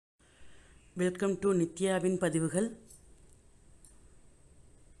Welcome to Nithyavin Padhivugal,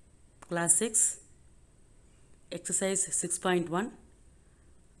 Class 6, Exercise 6.1,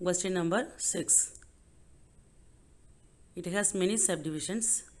 Question number 6. It has many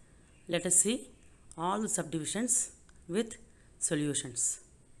subdivisions. Let us see all the subdivisions with solutions.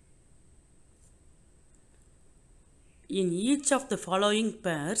 In each of the following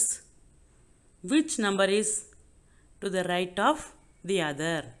pairs, which number is to the right of the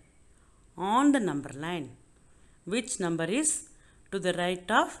other? On the number line, which number is to the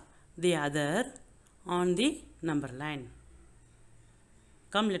right of the other on the number line?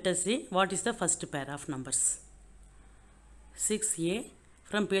 Come, let us see what is the first pair of numbers. 6a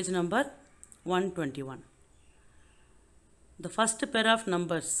from page number 121. The first pair of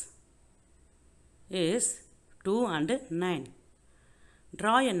numbers is 2 and 9.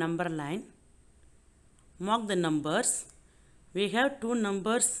 Draw a number line. Mark the numbers. We have two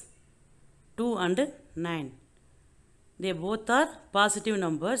numbers 2 and 9. They both are positive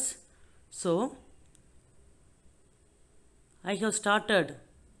numbers. So, I have started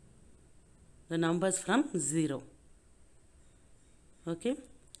the numbers from 0. Okay.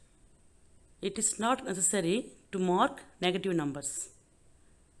 It is not necessary to mark negative numbers.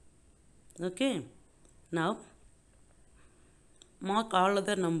 Okay. Now, mark all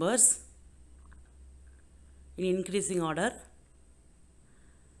other numbers in increasing order.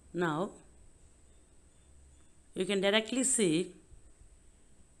 Now, you can directly see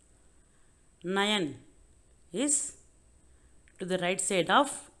 9 is to the right side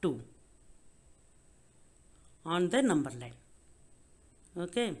of 2 on the number line.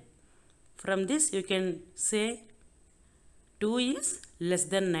 Okay. From this you can say 2 is less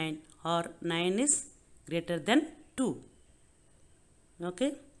than 9 or 9 is greater than 2.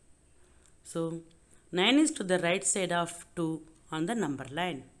 Okay. So, 9 is to the right side of 2 on the number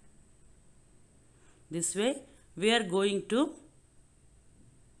line. This way we are going to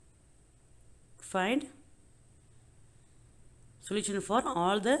find solution for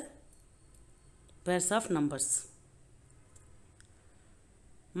all the pairs of numbers.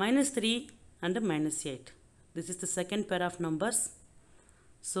 -3 and -8. This is the second pair of numbers.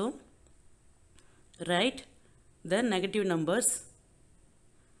 So, write the negative numbers.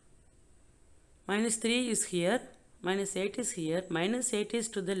 -3 is here, -8 is here, -8 is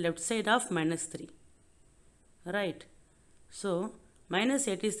to the left side of -3. Right. So,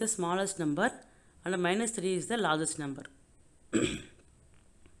 -8 is the smallest number and -3 is the largest number.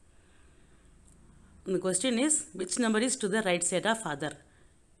 The question is, which number is to the right side of other?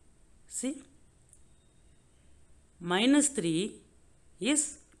 See, -3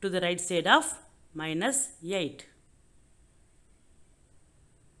 is to the right side of -8.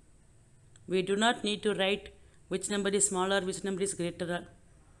 We do not need to write which number is smaller, which number is greater.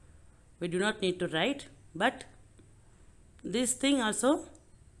 We do not need to write, but this thing also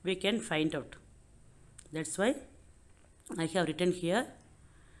we can find out. That's why I have written here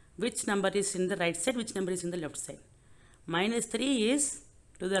which number is in the right side, which number is in the left side. -3 is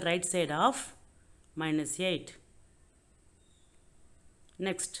to the right side of -8.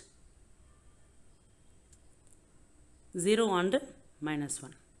 Next, 0 and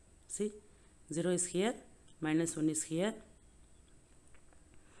 -1. See, 0 is here, -1 is here.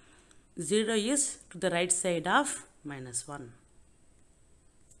 0 is to the right side of -1.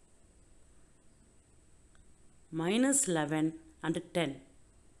 -11 and 10.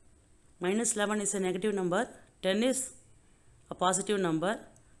 -11 is a negative number, 10 is a positive number.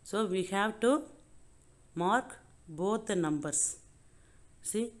 So, we have to mark both the numbers.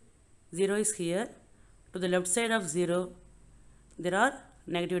 See, 0 is here. To the left side of 0, there are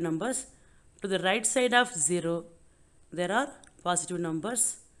negative numbers. To the right side of 0, there are positive numbers.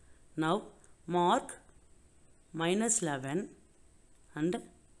 Now, mark -11 and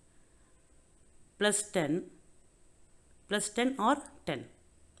 +10 or 10.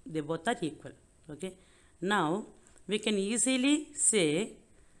 They both are equal. Okay. Now, we can easily say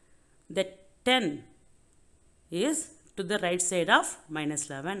that 10 is to the right side of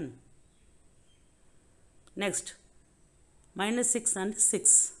 -11. Next, -6 and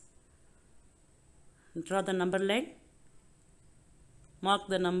 6. Draw the number line. Mark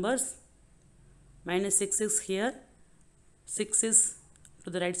the numbers. -6 is here. 6 is to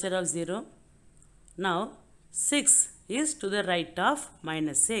the right side of 0. Now, 6 is to the right of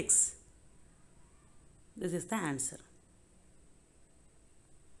 -6. This is the answer.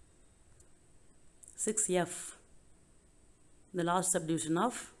 6f, the last subdivision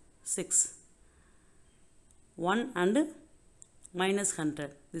of 6. 1 and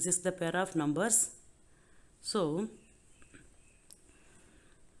 -100. This is the pair of numbers. So,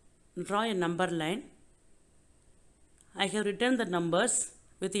 draw a number line. I have written the numbers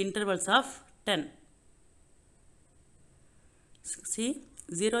with intervals of 10. See,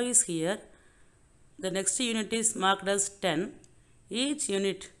 0 is here. The next unit is marked as 10. Each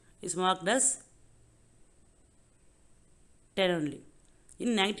unit is marked as 10 only.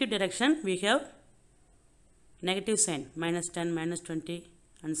 In negative direction, we have negative sign, minus 10, minus 20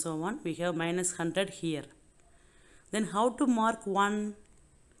 and so on. We have minus 100 here. Then how to mark 1?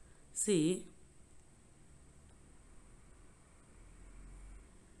 See,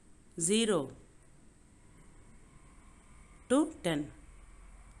 0 to 10.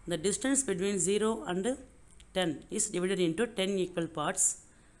 The distance between 0 and 10 is divided into 10 equal parts.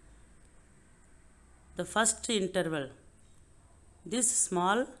 The first interval, this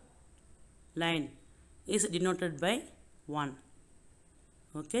small line, is denoted by 1.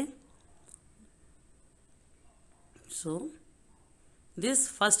 Okay. So, this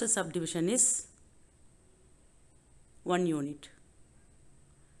first subdivision is 1 unit.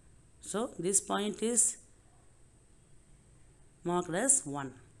 So, this point is marked as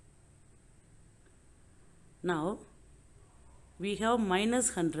 1. Now, we have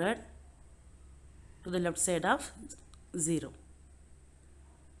minus 100 to the left side of 0.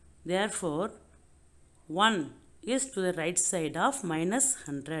 Therefore, 1 is to the right side of minus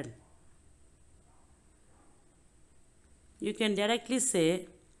 100. You can directly say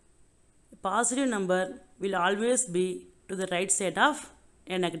a positive number will always be to the right side of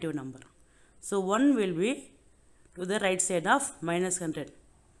a negative number. So, 1 will be to the right side of minus 100.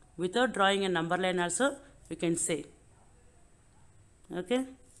 Without drawing a number line also, you can say. Okay.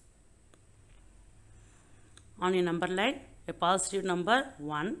 On a number line, a positive number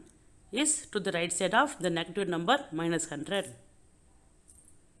 1 is to the right side of the negative number minus 100.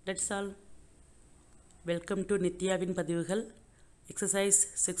 That's all. Welcome to Nithyavin Padhivugal, exercise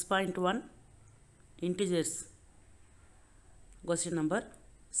 6.1, integers. Question number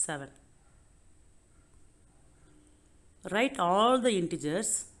 7. Write all the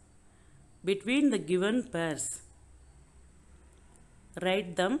integers between the given pairs.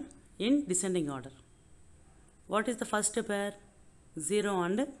 Write them in descending order. What is the first pair? 0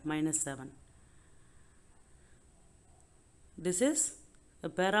 and minus 7. This is a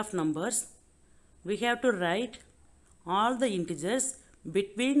pair of numbers. We have to write all the integers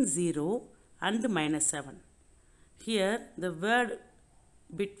between 0 and minus 7. Here the word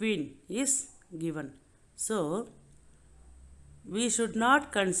between is given. So, we should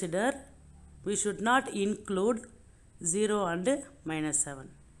not include 0 and minus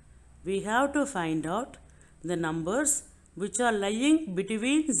 7. We have to find out the numbers which are lying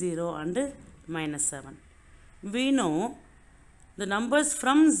between 0 and minus 7. We know the numbers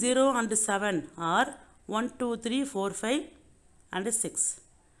from 0 and 7 are 1, 2, 3, 4, 5 and 6.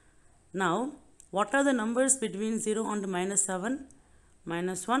 Now, what are the numbers between 0 and minus 7?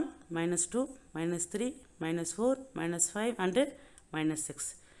 Minus 1, minus 2, minus 3, minus 4, minus 5 and minus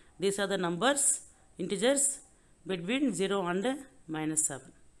 6. These are the numbers, integers between 0 and minus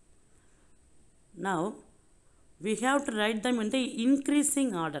 7. Now, we have to write them in the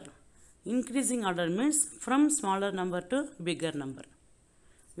increasing order. Increasing order means from smaller number to bigger number.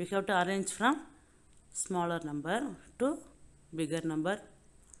 We have to arrange from smaller number to bigger number.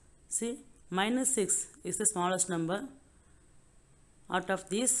 See, minus 6 is the smallest number out of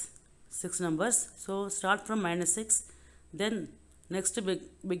these 6 numbers. So, start from minus 6. Then, next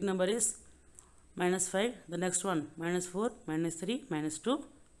big number is minus 5. The next one, minus 4, minus 3, minus 2,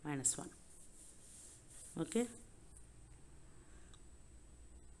 minus 1. Okay.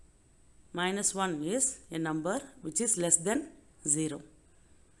 Minus 1 is a number which is less than 0.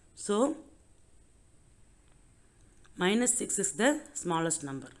 So, minus 6 is the smallest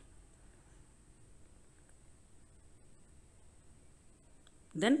number.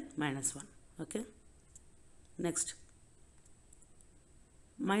 Then minus 1. Okay. Next.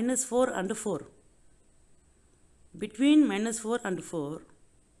 Minus 4 and 4. Between minus 4 and 4,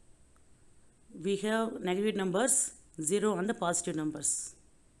 we have negative numbers 0 and positive numbers.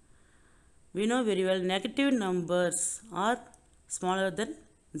 We know very well negative numbers are smaller than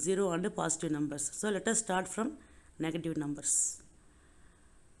 0 and positive numbers. So, let us start from negative numbers.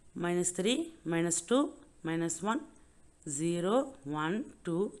 Minus 3, minus 2, minus 1, 0, 1,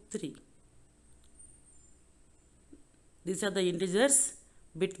 2, 3. These are the integers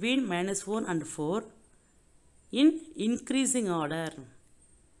between minus 4 and 4 in increasing order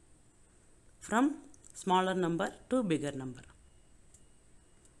from smaller number to bigger number.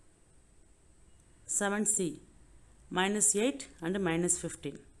 7c, minus 8 and minus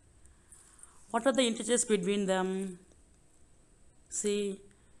 15. What are the integers between them? See,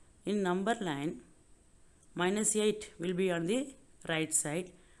 in number line, minus 8 will be on the right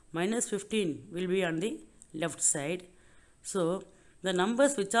side, minus 15 will be on the left side. So the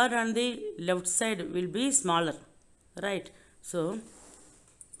numbers which are on the left side will be smaller, right? So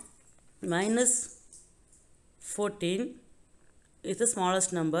minus 14 is the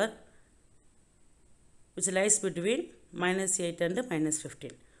smallest number which lies between minus 8 and minus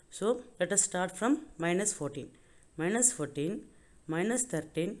 15. So let us start from minus 14. Minus 14, minus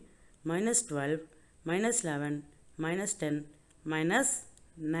 13, minus 12, minus 11, minus 10, minus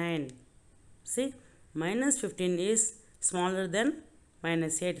 9. See, minus 15 is smaller than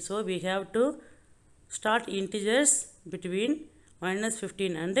minus 8. So we have to start integers between minus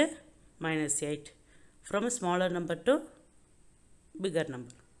 15 and minus 8 from a smaller number to bigger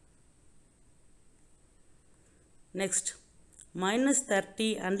number. Next, minus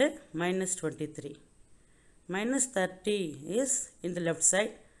 30 and minus 23. Minus 30 is in the left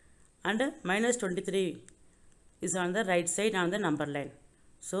side and minus 23 is on the right side on the number line.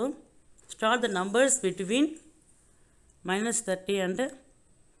 So start the numbers between minus 30 and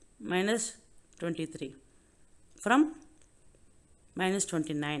minus 23 from minus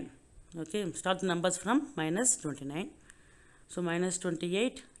 29. Okay, start the numbers from minus 29. So minus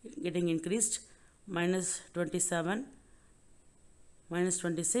 28 getting increased, minus 27, minus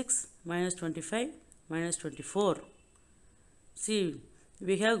 26, minus 25, minus 24. See,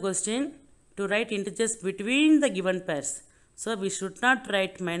 we have question to write integers between the given pairs. So we should not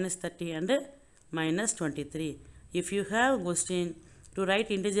write minus 30 and minus 23. If you have question to write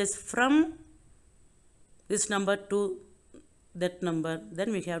integers from this number to that number,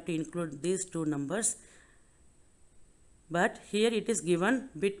 then we have to include these two numbers. But here it is given,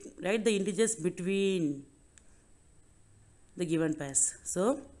 write the integers between the given pairs.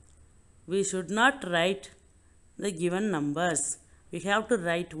 So we should not write the given numbers. We have to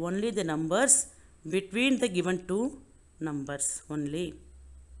write only the numbers between the given two numbers only.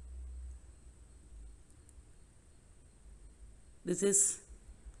 This is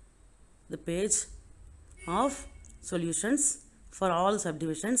the page of solutions for all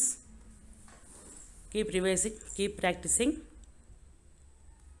subdivisions. Keep revising, keep practicing.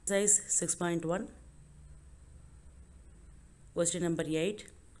 Exercise 6.1, question number 8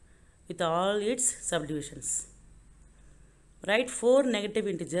 with all its subdivisions. Write 4 negative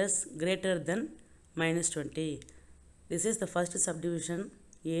integers greater than minus 20. This is the first subdivision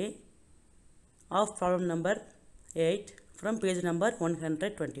A of problem number 8 from page number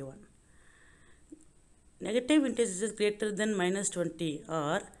 121. Negative integers greater than minus 20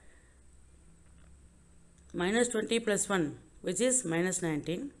 are minus 20 plus 1, which is minus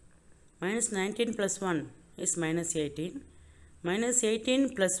 19, minus 19 plus 1 is minus 18, minus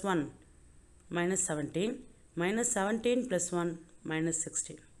 18 plus 1 minus 17, minus 17 plus 1 minus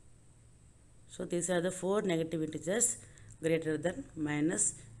 16. So these are the 4 negative integers greater than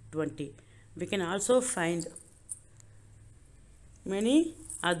minus 20. We can also find many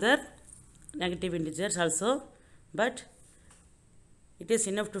other negative integers also, but it is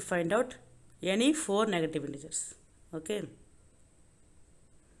enough to find out any 4 negative integers. Okay.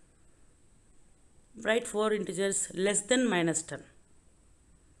 Write 4 integers less than minus 10.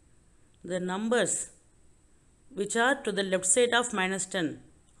 The numbers which are to the left side of minus 10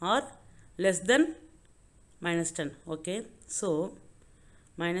 are less than minus 10. Okay. So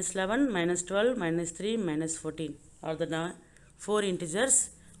minus 11, minus 12, minus 3, minus 14 are the 4 integers,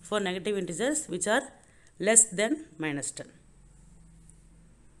 4 negative integers which are less than minus 10.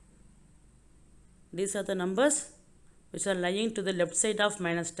 These are the numbers which are lying to the left side of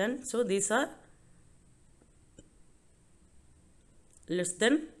minus 10. So these are less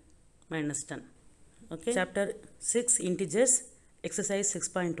than minus 10. Okay. Chapter 6 integers, exercise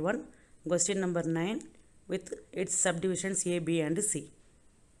 6.1, question number 9 with its subdivisions A, B and C.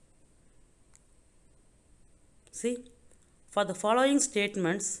 See, for the following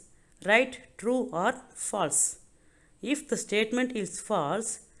statements, write true or false. If the statement is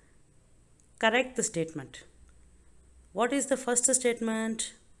false, correct the statement. What is the first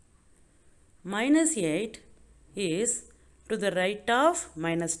statement? Minus 8 is to the right of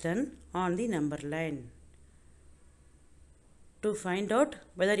minus 10 on the number line. To find out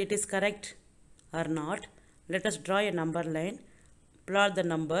whether it is correct or not, let us draw a number line, plot the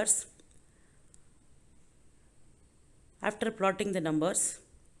numbers. After plotting the numbers,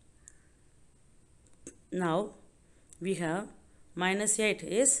 now we have minus 8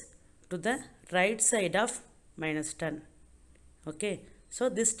 is to the right side of minus 10. Okay, so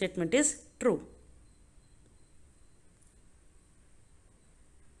this statement is true.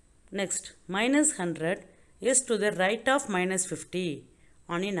 Next, minus 100 is to the right of minus 50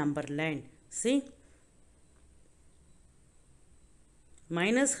 on a number line. See,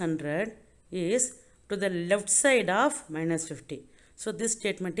 minus 100 is to the left side of minus 50. So this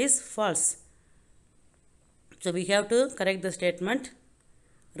statement is false. So we have to correct the statement.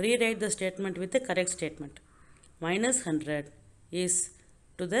 Rewrite the statement with the correct statement. Minus 100 is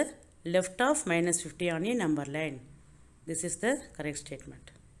to the left of minus 50 on a number line. This is the correct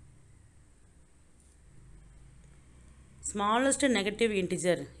statement. Smallest negative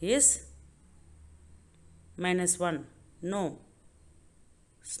integer is minus 1. No.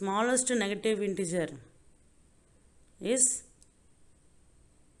 Smallest negative integer is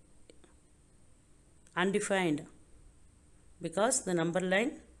undefined, because the number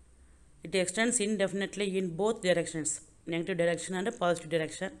line, it extends indefinitely in both directions, negative direction and positive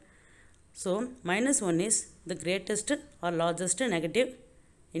direction. So minus 1 is the greatest or largest negative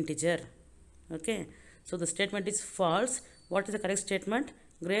integer. Okay, so the statement is false. What is the correct statement?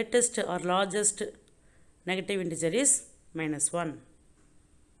 Greatest or largest negative integer is minus 1.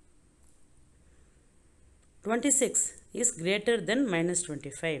 26 is greater than minus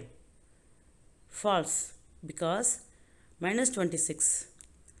 25. False, because minus 26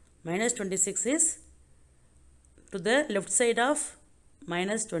 is to the left side of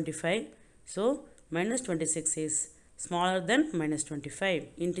minus 25. So minus 26 is smaller than minus 25.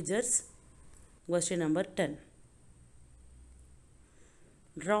 Integers. Question number 10.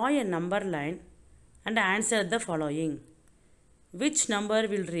 Draw a number line and answer the following. Which number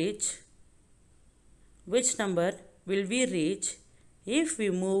will we reach if we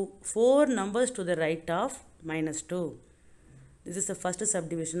move 4 numbers to the right of minus 2? This is the first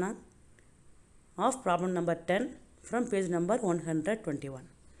subdivision of problem number 10 from page number 121.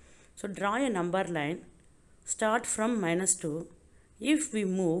 So draw a number line, start from minus 2. If we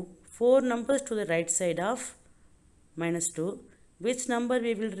move 4 numbers to the right side of minus 2, which number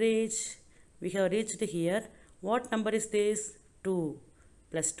we will reach? We have reached here. What number is this? 2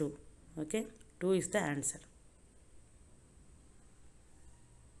 plus 2. Okay, 2 is the answer.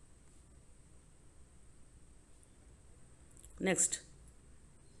 Next,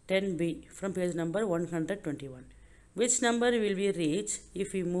 10b from page number 121. Which number will we reach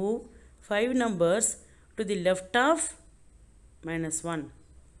if we move 5 numbers to the left of minus 1?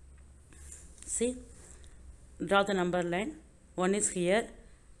 See, draw the number line. 1 is here.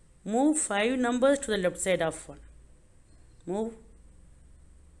 Move 5 numbers to the left side of 1. Move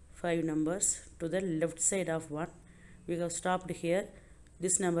 5 numbers to the left side of 1. We have stopped here.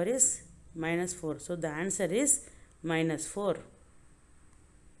 This number is minus 4. So the answer is minus 4.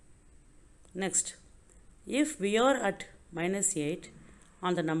 Next, if we are at minus 8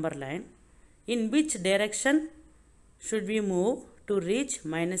 on the number line, in which direction should we move to reach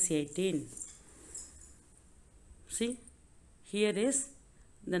minus 18? See, here is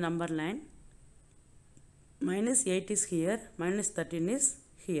the number line. Minus 8 is here, minus 13 is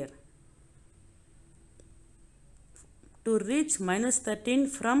here. To reach minus 13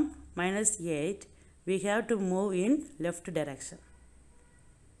 from minus 8, we have to move in left direction.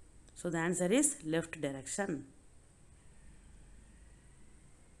 So the answer is left direction.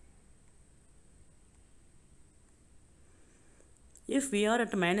 If we are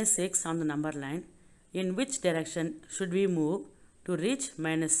at minus 6 on the number line, in which direction should we move to reach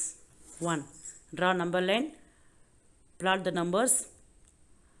minus 1? Draw number line, plot the numbers.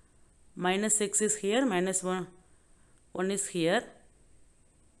 Minus 6 is here, minus 1 is here.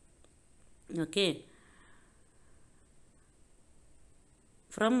 Okay.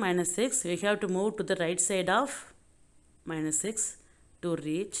 From minus 6, we have to move to the right side of minus 6 to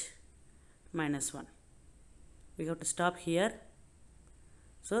reach minus 1. We have to stop here.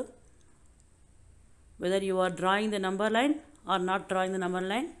 So, whether you are drawing the number line or not drawing the number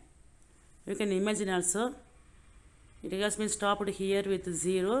line, you can imagine also. It has been stopped here with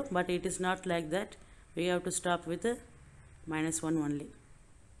 0, but it is not like that. We have to stop with minus 1 only.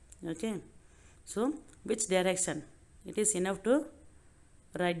 Okay. So, which direction? It is enough to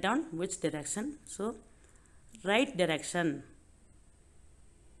write down which direction. So, right direction.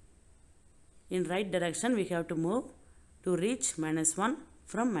 In right direction, we have to move to reach minus 1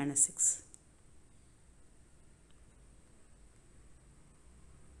 from minus 6.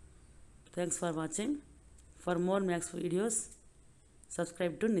 Thanks for watching. For more maths videos,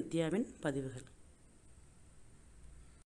 subscribe to Nithyavin Padhivugal.